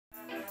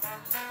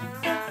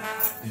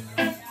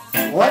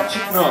Watch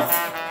it now.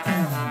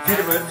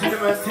 Cinnamon,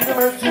 cinnamon,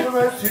 cinnamon,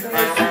 cinnamon,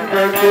 cinnamon,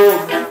 cinnamon, boom.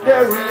 The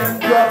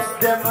raindrops,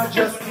 them a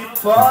just keep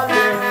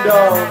falling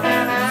down.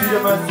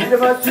 Cinnamon,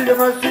 cinnamon,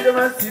 cinnamon,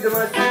 cinnamon,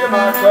 cinnamon,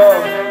 cinnamon,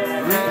 down.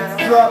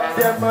 Raindrops,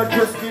 them a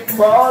just keep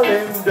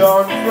falling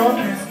down from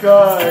the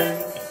sky.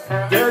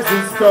 There's a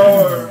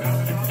star,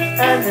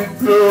 and it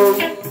glows.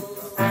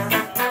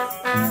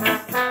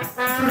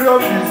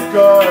 From the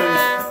sky,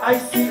 I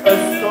see a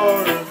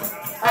star,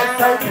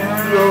 as I can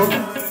glow.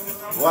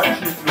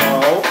 Watch it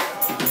now.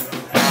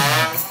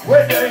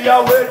 Whether you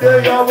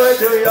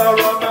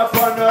run up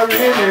on a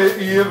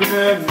rainy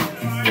evening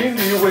in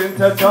the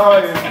winter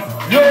time.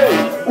 Yo,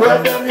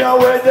 whether you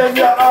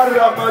are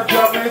ram a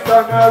Jamaica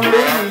on a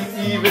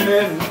rainy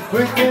evening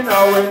within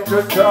a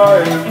winter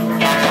time.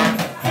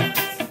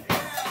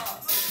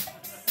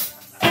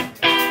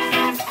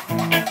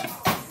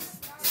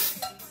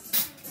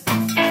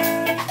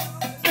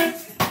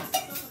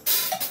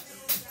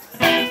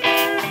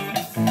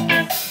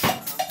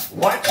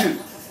 Watch it.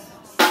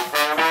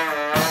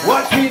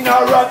 Watch me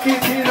now rock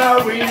it in a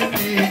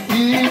windy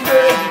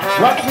evening.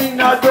 Watch me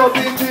now dub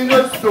it in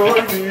a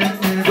stormy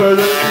evening.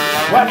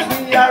 Watch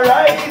me a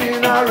ride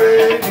in a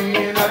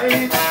rainy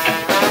night.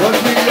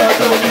 Watch me a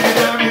dub it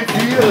and me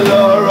feel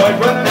alright.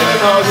 When I'm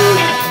not good,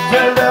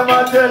 tell them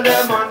and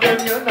then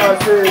you not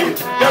say.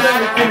 Tell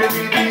them it's gonna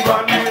be deep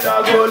and me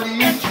that go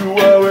lead you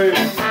away.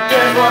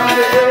 There's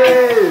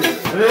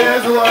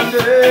one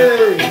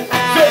day.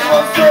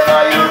 Zeemonster,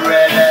 are you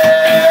ready?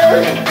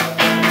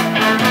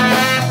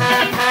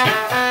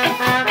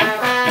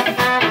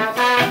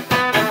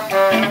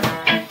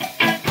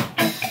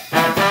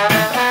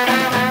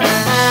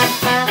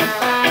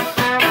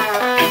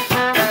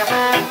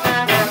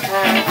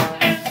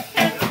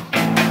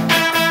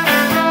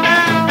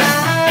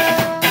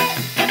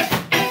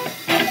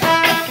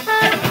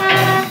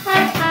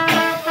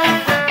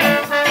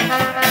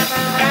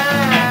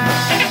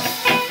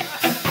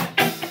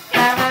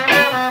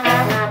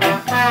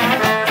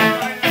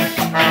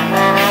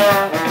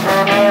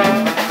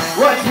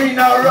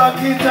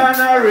 Rock it on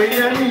a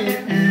rainy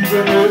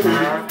evening.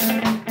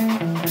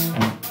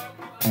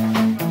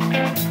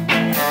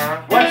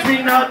 Watch me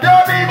now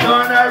dub it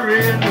on a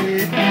rainy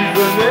evening.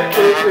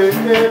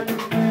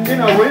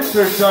 In a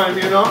winter time,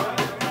 you know.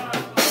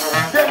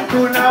 Them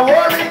could not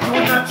worry,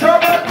 could not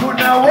trouble, could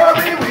not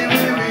worry. We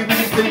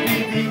say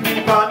the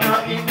partner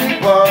in the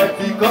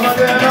party. Come on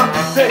then,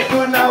 they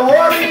could not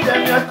worry,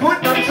 them that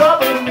could not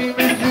trouble me.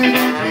 We see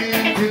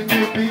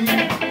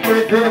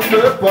within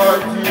the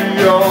party,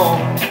 yo.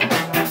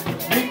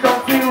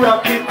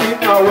 Rock it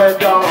in our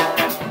weather,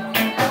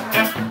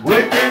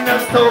 within a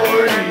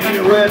stormy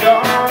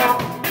weather.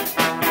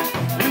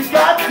 We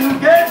got to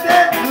get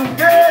it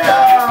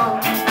together,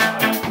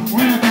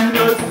 within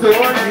a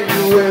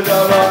stormy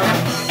weather.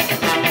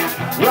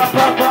 Rap,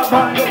 rap, rap,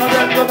 bang,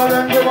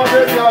 come on,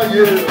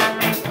 yeah.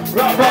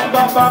 Rap, rap,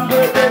 rap, bang,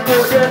 go,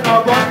 then a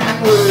bunny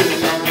way.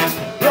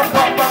 Rap,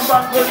 rap, bang,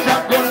 bang,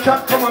 go, chat,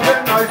 come on,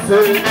 then I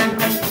say.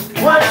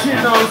 Watch it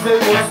now,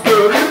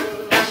 Zeemonster.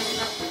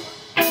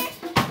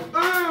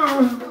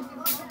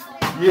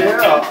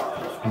 Yeah.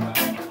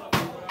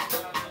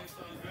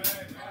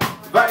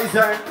 Wij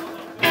zijn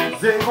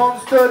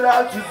Zeemonster,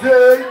 laat je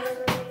zien.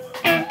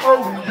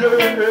 Oh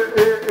yeah.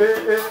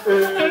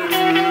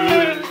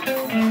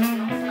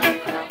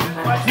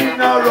 Watch me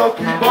now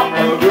rocky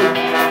bottom.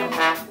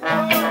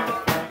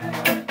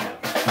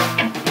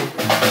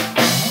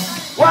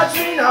 Watch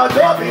me now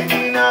dubbing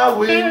in a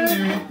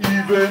windy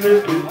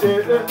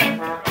evening.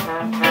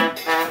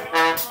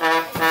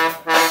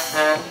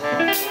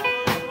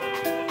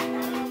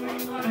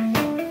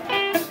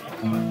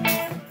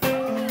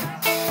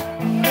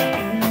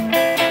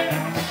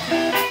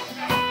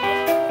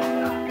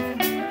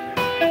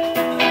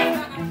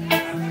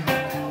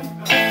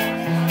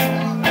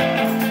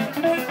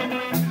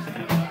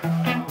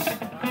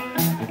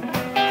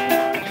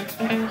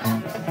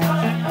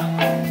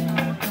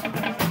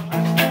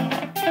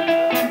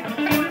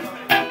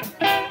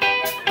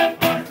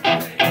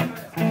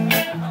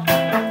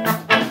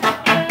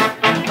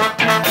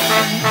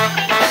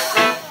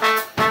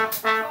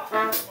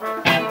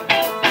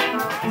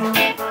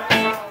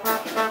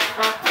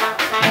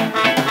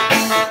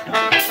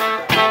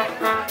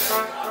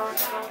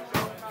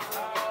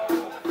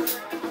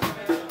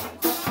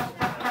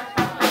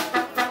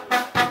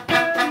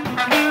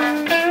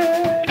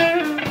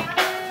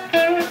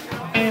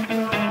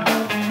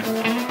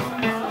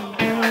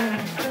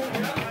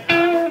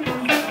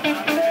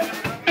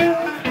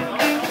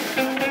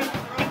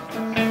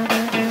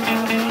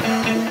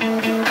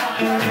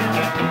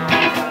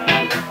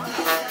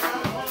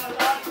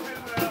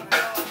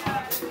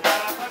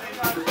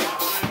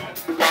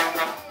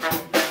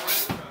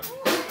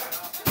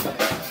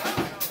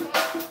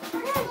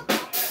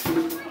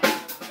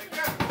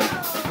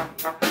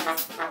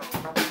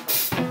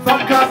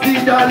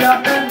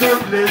 $50 and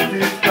don't let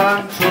it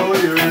control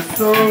your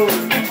soul.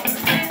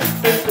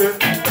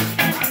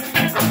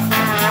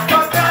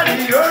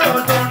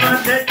 $50 don't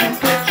let it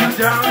get you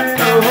down in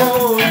a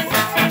hole.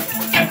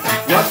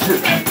 Watch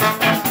it.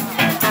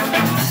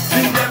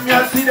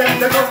 See them,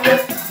 they come there.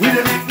 With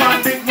a big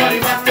man, big money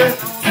man there.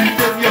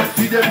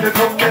 See them, they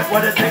come there.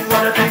 What a thing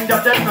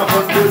that them not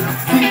gonna do.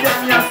 See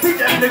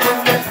them, they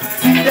come there.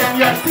 See them,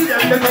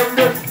 they come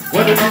there.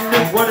 What a thing,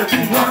 man. What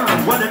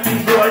a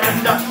thing, boy,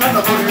 and that's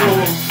not for you.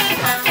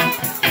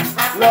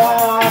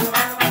 Lord,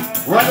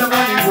 what the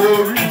money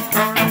worry.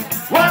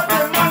 What the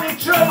money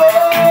trouble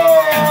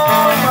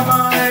my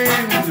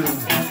mind.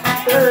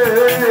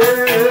 Hey.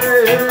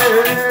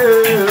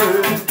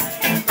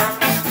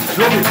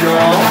 Drop it,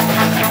 y'all.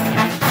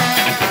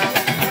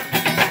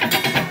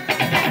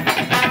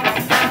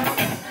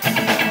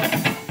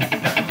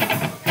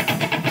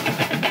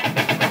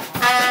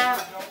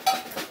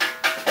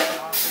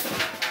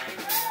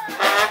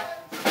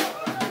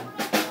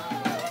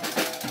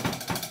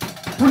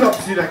 Pull up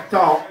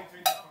selector.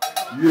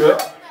 Yeah.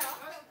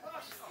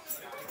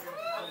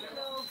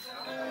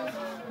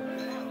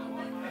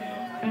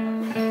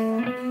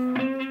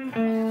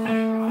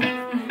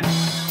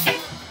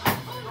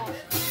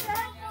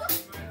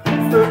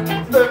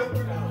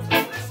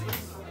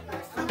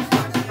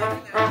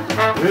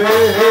 Hey.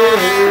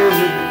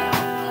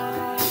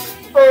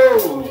 Oh.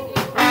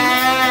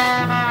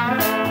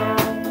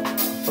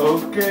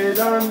 Okay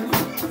then.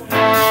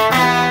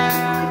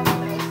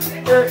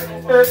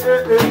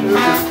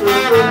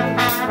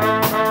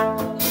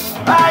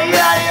 Ay,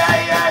 ay,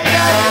 ay, ay,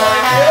 ay,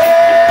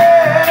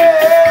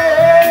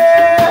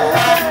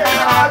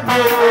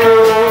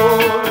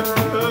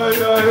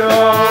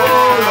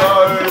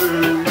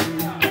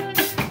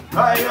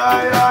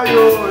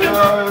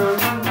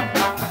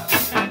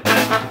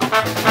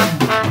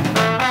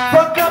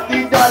 fuck up the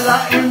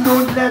dollar and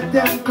don't let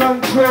them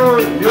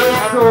control your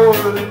soul.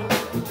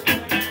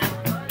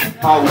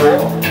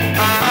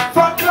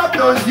 Fuck up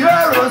those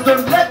euros,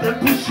 don't let them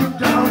push you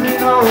down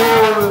in a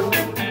hole.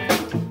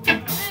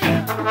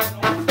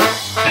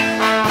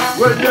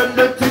 Well, then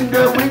the thing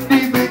there with the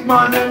big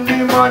man and the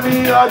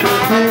money are the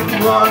big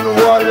man,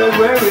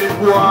 where it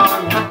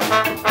one.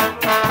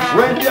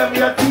 When them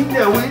you think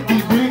there with the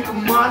big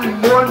man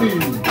money,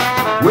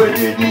 where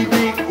did the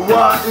big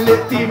one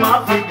let him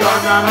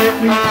African and let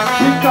me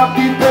pick up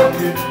the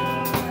pocket.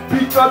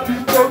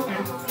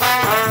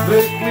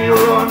 Make me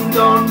run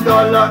down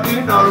dollar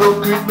in a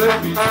rocket, make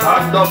me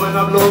stand up and I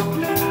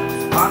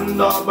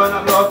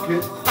block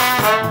it.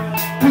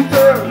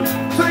 Peter,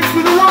 take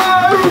it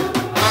away.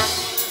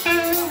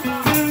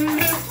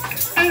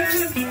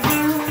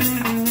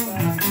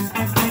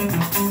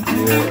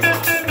 Yeah.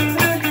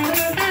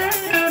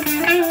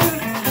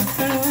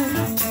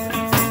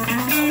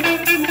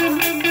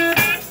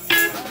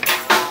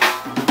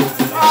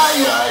 Ay,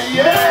 ay,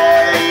 ay,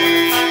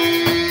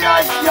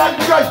 ay, ay,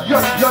 ay,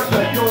 ay, ay,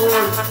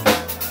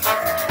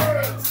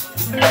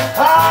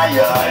 ay,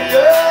 ay,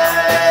 ay,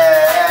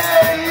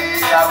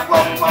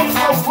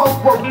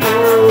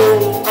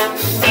 whoa.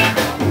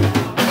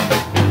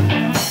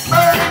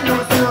 Burn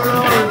those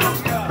euros,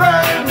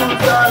 burn those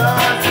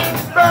dollars,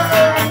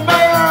 burn,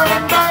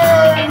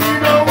 we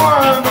don't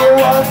want no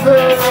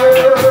water.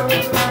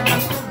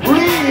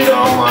 We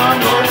don't want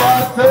no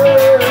water.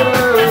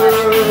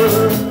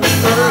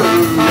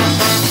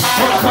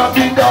 Fuck up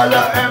the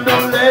dollar and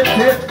don't let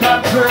it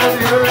control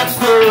your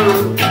soul.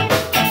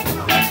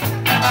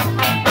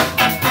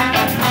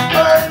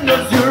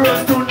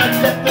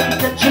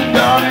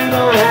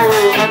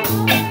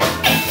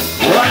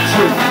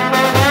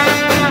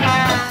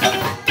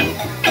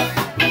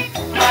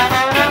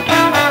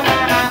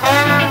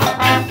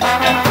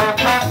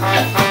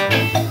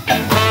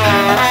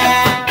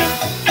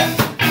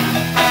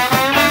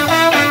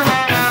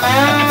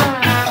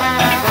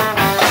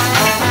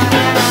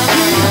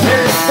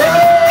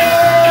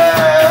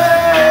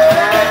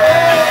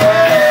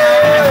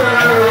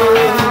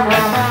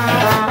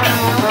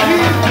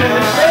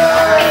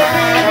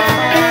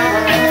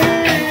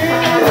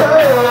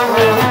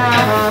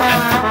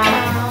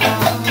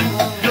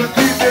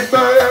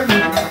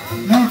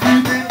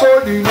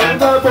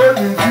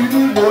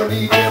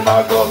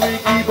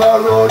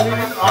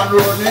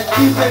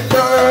 Keep it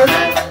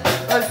turning,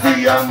 I see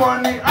your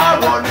money, I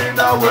run it,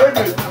 I win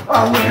it,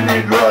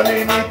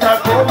 running it, I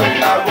come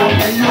in, I go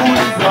to you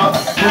is a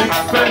big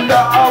spender,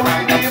 I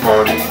win the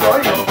money, no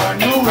you man,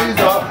 you is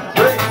a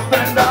big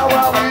spender, I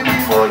win the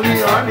money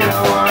on your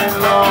one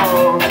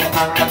love.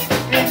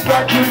 It's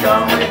got you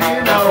down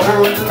within a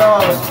whole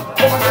lot.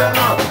 Come on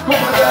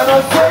then,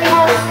 say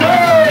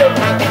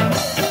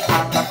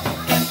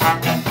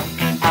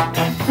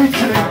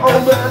featuring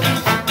Obed.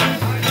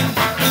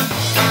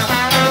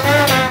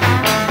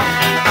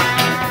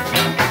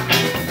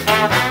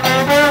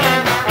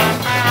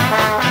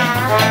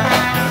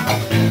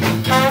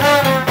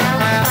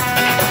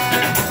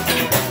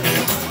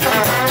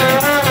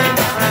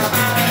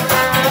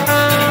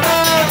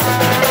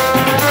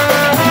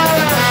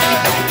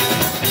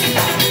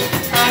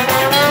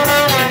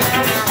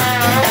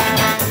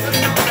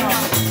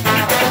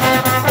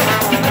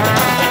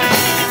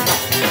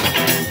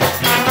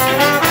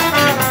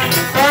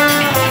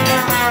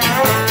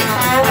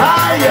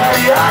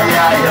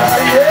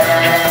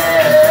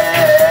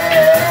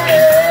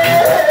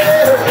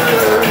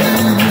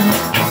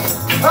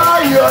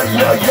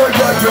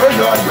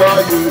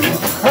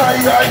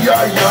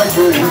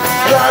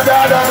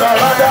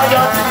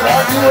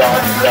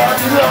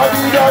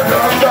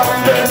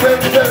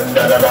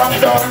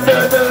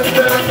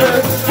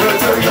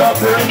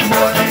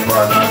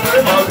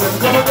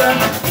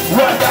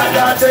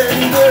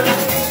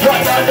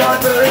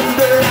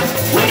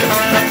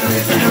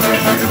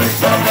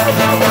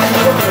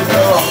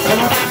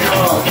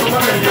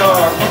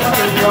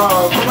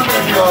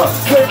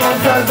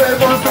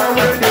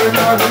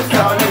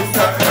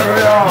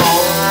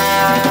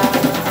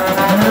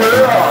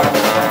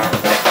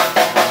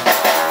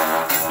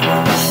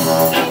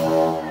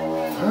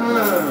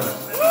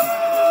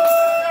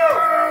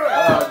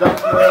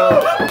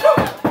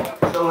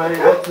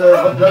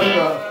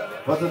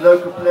 Wat een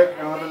leuke plek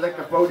en wat een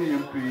lekker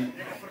podiumpie.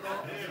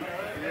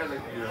 Heerlijk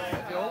hier.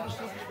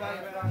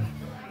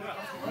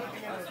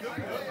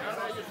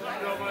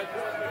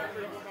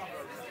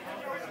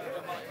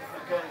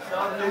 Oké,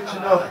 snel een liedje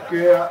nog een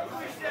keer.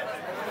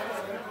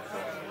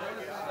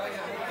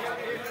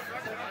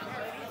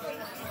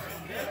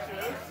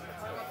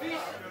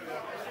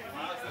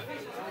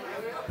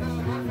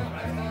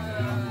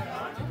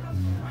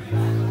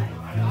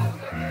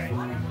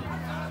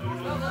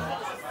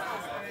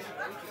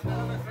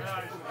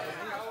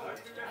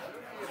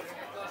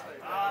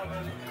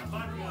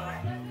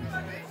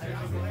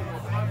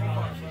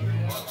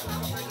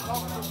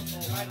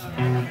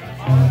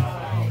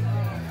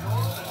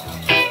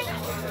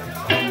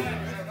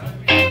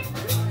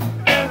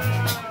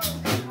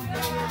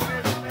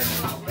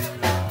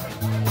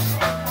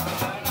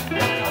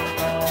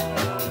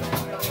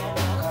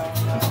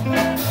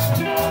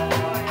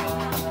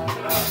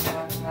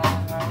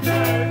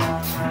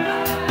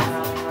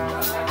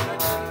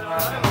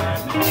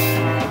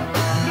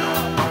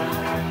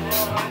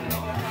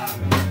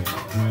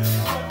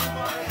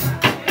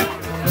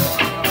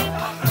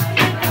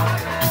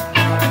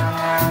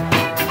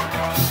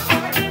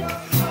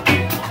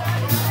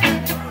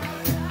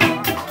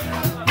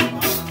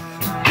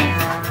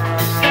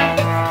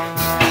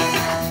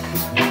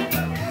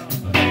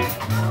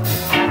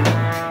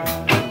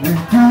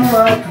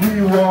 What we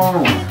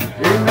want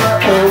in our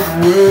own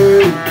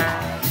way.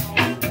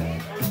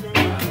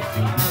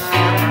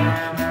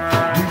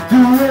 We're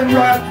doing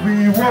what we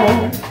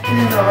want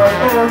in our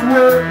own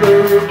way.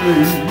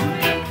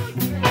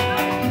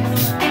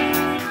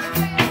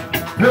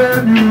 Play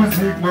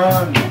music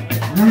man,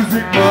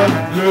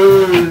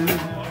 play.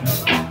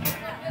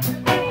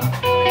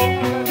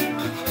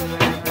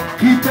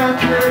 Keep on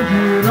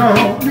playing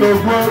on your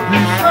world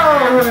is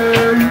our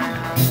way.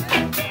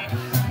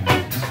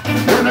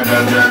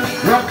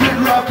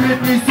 Rock it,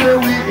 me say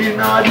we in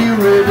a the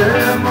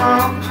rhythm.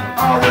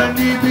 When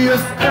the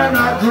bass and a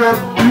drum,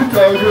 you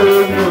talk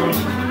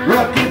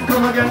rock it,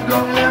 come again,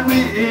 come and we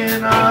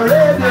in a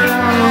rhythm.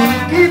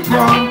 Keep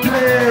on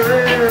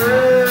playing.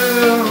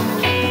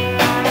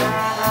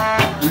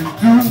 We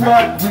do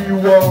what we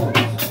want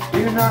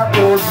in our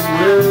own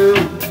way.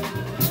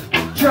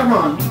 Come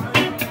on.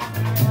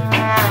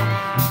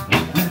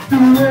 We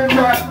doing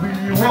what we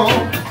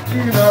want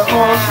in our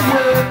own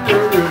way.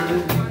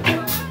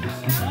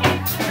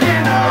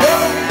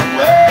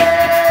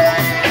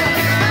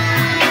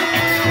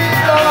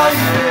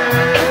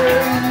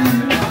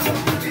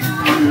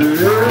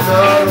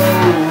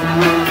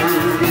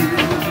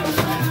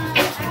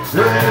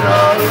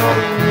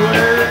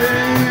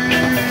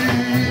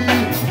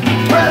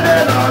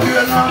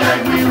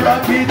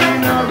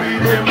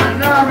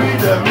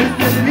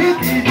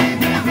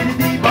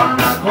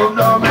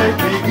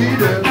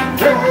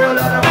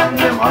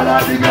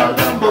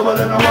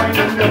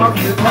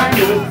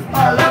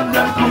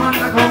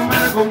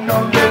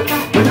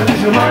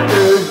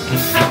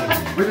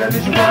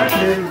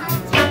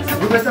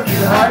 We better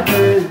feel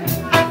happy.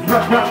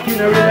 Rock in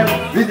the rhythm.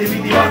 Busy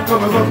one,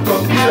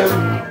 come get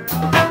him.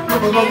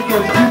 Come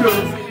get him.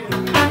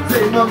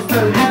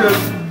 Zeemonster leader.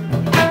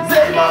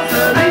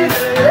 Zeemonster leader.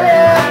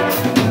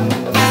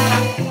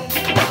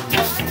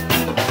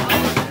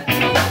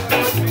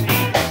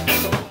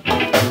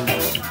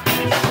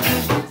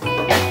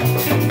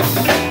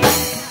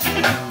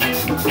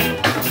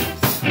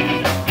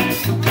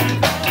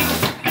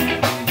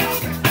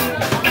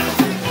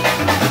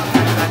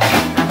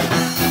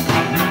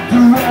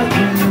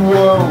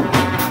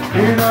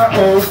 In our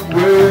own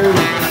way.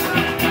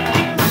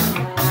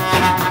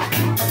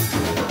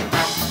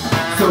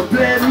 So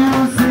play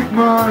music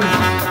man,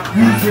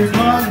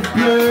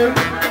 play.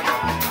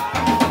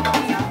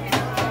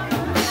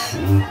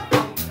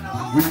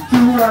 We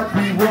do what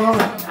we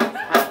want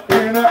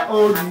in our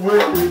own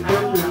way.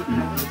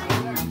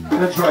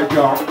 That's right,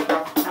 y'all.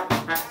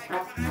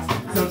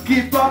 So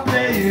keep on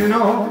playing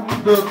on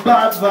the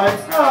bad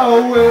vibes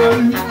our way.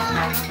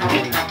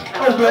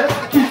 Oh, well,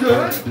 keep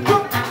it.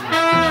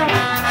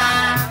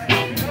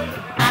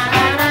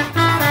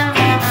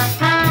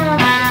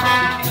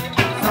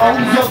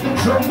 Sounds of the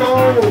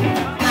trombone.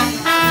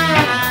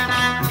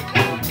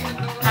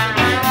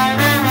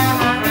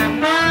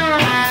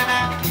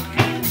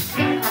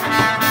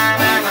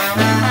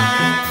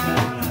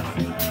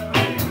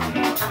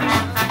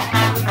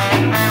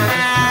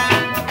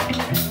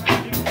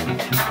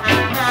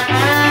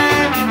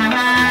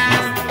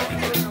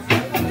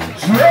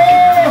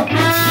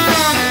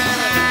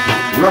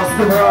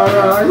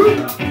 februari.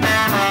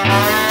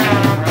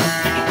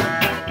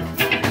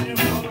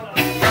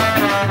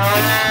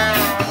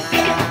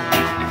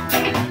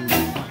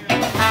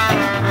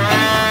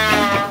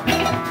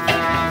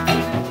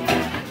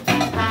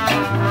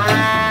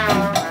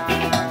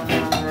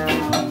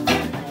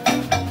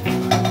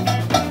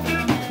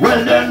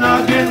 Well then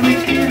again we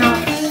in a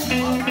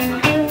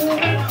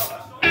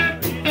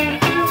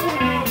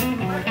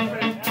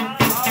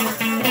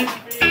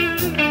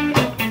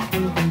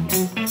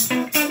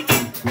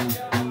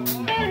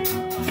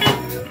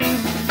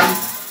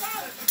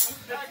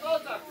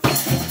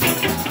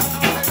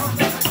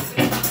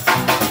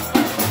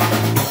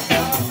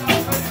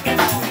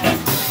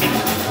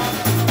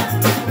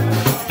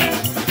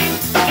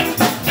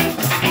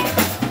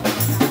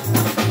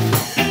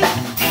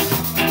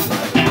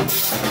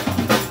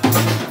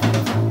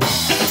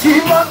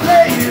keep on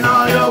playing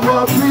all your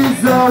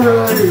worries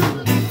away.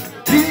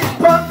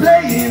 Keep on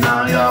playing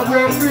all your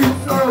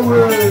worries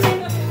away.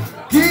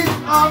 Keep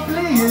on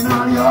playing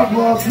all your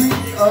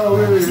worries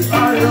away.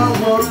 All your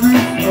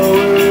worries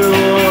away.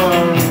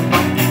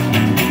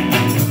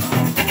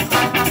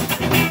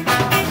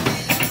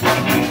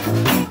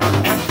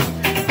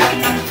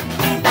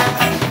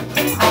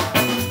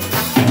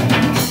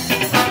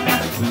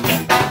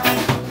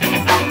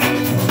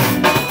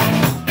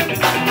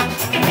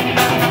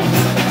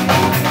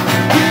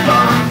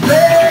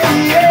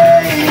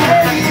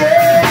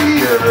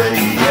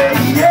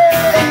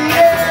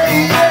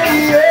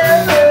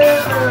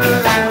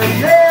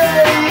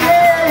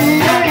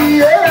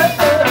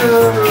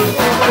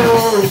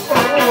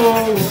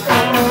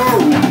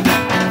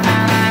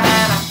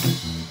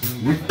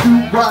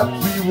 What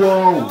we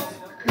want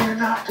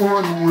in our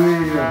own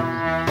way.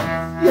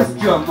 Yes,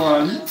 come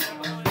on.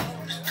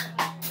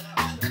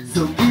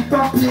 So keep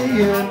on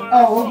playing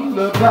all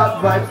the bad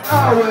vibes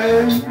away.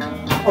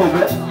 Oh,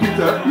 let's get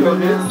up your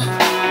list.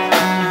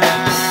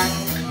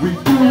 We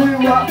doing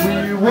what we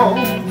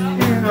want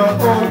in our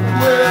own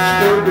way.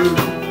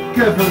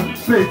 Kevin,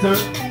 Peter.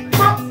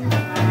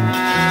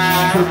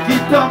 So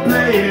keep on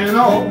playing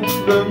all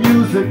the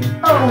music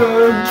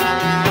away.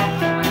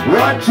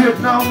 Watch it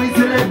now, we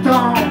select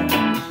on.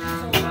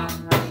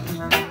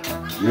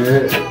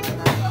 Yeah.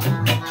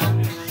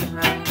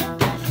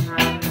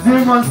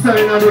 Zeemonster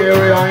in the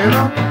area, you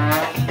know?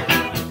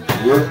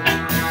 Yeah.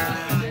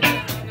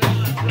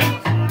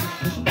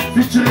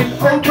 Featuring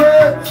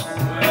Albert.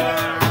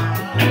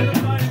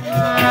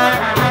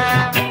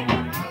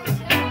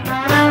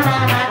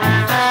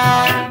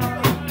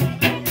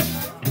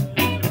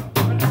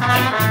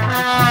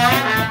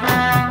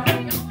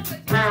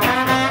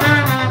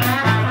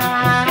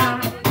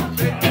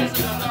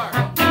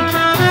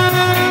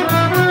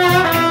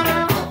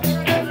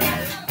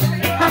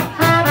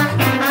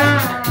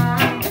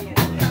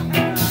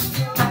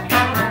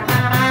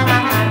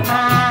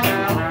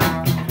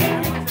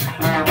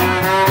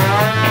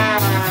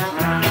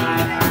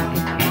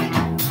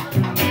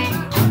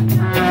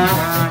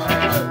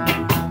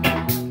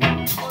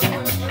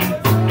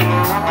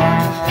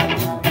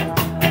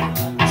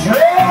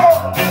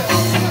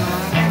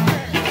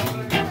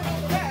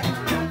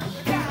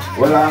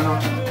 Well, I know.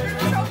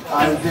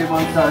 I'll see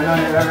Zeemonster, you know,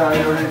 I got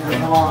you ready for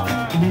some more.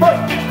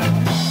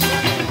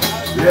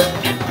 Yeah.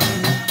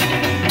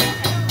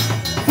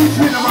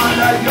 Featuring a man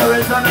like you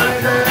is on the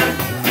radio.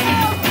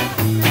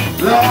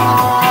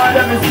 Lord,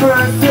 let me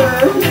mercy.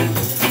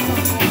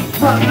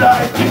 Man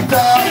like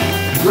guitar,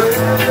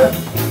 yeah.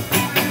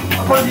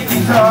 Upon the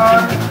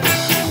guitar.